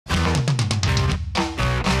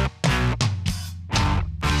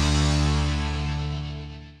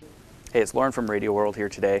Hey, it's Lauren from Radioworld here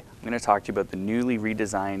today. I'm going to talk to you about the newly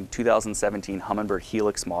redesigned 2017 Humminbird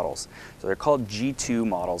HELIX models. So they're called G2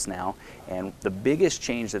 models now, and the biggest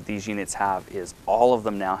change that these units have is all of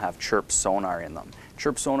them now have CHIRP sonar in them.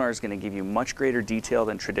 CHIRP sonar is going to give you much greater detail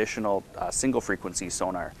than traditional single frequency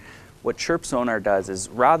sonar. What CHIRP sonar does is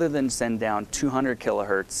rather than send down 200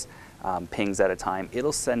 kilohertz pings at a time,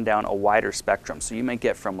 it'll send down a wider spectrum. So you might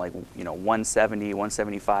get from 170,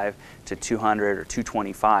 175 to 200 or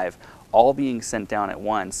 225, all being sent down at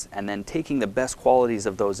once, and then taking the best qualities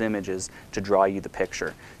of those images to draw you the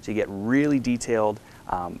picture. So you get really detailed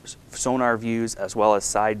sonar views as well as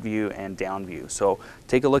side view and down view. So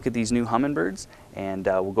take a look at these new Humminbirds and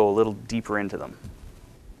we'll go a little deeper into them.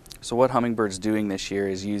 So what Hummingbird's doing this year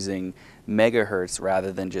is using megahertz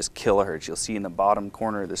rather than just kilohertz. You'll see in the bottom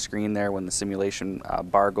corner of the screen there when the simulation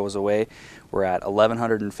bar goes away, we're at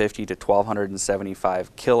 1150 to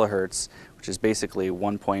 1275 kilohertz, which is basically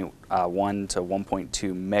 1.1 to 1.2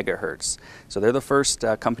 megahertz. So they're the first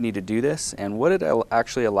company to do this, and what it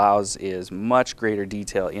actually allows is much greater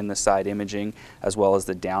detail in the side imaging as well as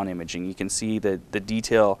the down imaging. You can see that the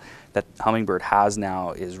detail that Humminbird has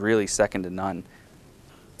now is really second to none.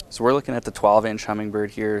 So we're looking at the 12-inch Humminbird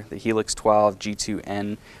here, the HELIX 12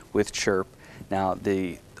 G2N with CHIRP. Now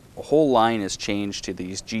the whole line is changed to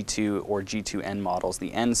these G2 or G2N models.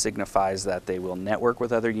 The N signifies that they will network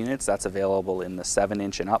with other units. That's available in the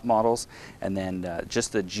 7-inch and up models. And then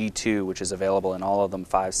just the G2, which is available in all of them,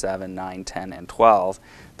 5, 7, 9, 10, and 12.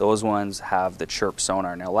 Those ones have the CHIRP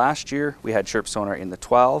sonar. Now last year we had CHIRP sonar in the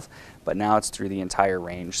 12, but now it's through the entire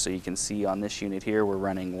range. So you can see on this unit here we're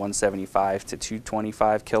running 175 to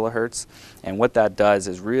 225 kilohertz, and what that does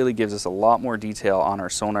is really gives us a lot more detail on our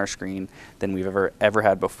sonar screen than we've ever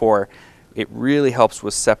had before. It really helps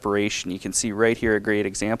with separation. You can see right here a great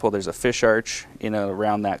example. There's a fish arch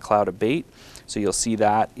around that cloud of bait, so you'll see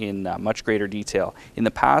that in much greater detail. In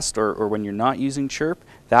the past, or when you're not using CHIRP,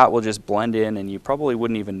 that will just blend in and you probably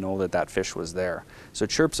wouldn't even know that that fish was there. So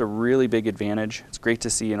CHIRP's a really big advantage. It's great to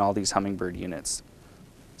see in all these Humminbird units.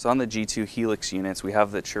 So on the G2 HELIX units, we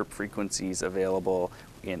have the CHIRP frequencies available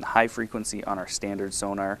in high frequency on our standard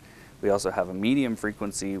sonar. We also have a medium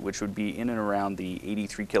frequency, which would be in and around the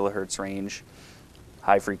 83 kilohertz range.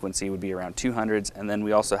 High frequency would be around 200s, and then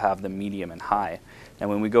we also have the medium and high. And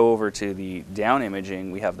when we go over to the down imaging,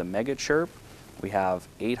 we have the Mega CHIRP, we have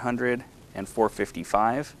 800 and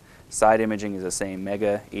 455. Side imaging is the same,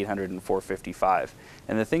 Mega, 800 and 455.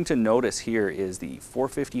 And the thing to notice here is the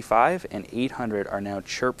 455 and 800 are now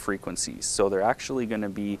CHIRP frequencies, so they're actually going to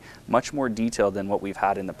be much more detailed than what we've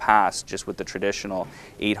had in the past just with the traditional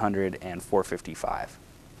 800 and 455.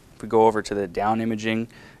 If we go over to the down imaging,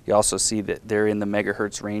 you also see that they're in the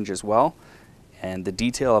megahertz range as well, and the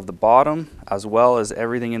detail of the bottom as well as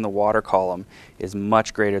everything in the water column is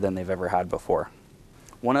much greater than they've ever had before.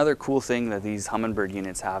 One other cool thing that these Humminbird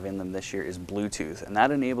units have in them this year is Bluetooth, and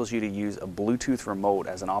that enables you to use a Bluetooth remote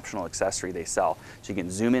as an optional accessory they sell. So you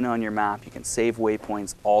can zoom in on your map, you can save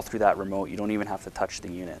waypoints all through that remote, you don't even have to touch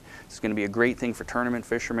the unit. It's going to be a great thing for tournament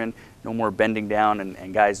fishermen, no more bending down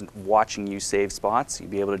and guys watching you save spots.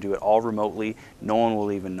 You'll be able to do it all remotely, no one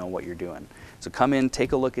will even know what you're doing. So come in,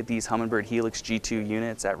 take a look at these Humminbird HELIX G2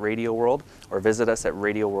 units at Radioworld, or visit us at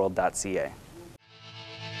radioworld.ca.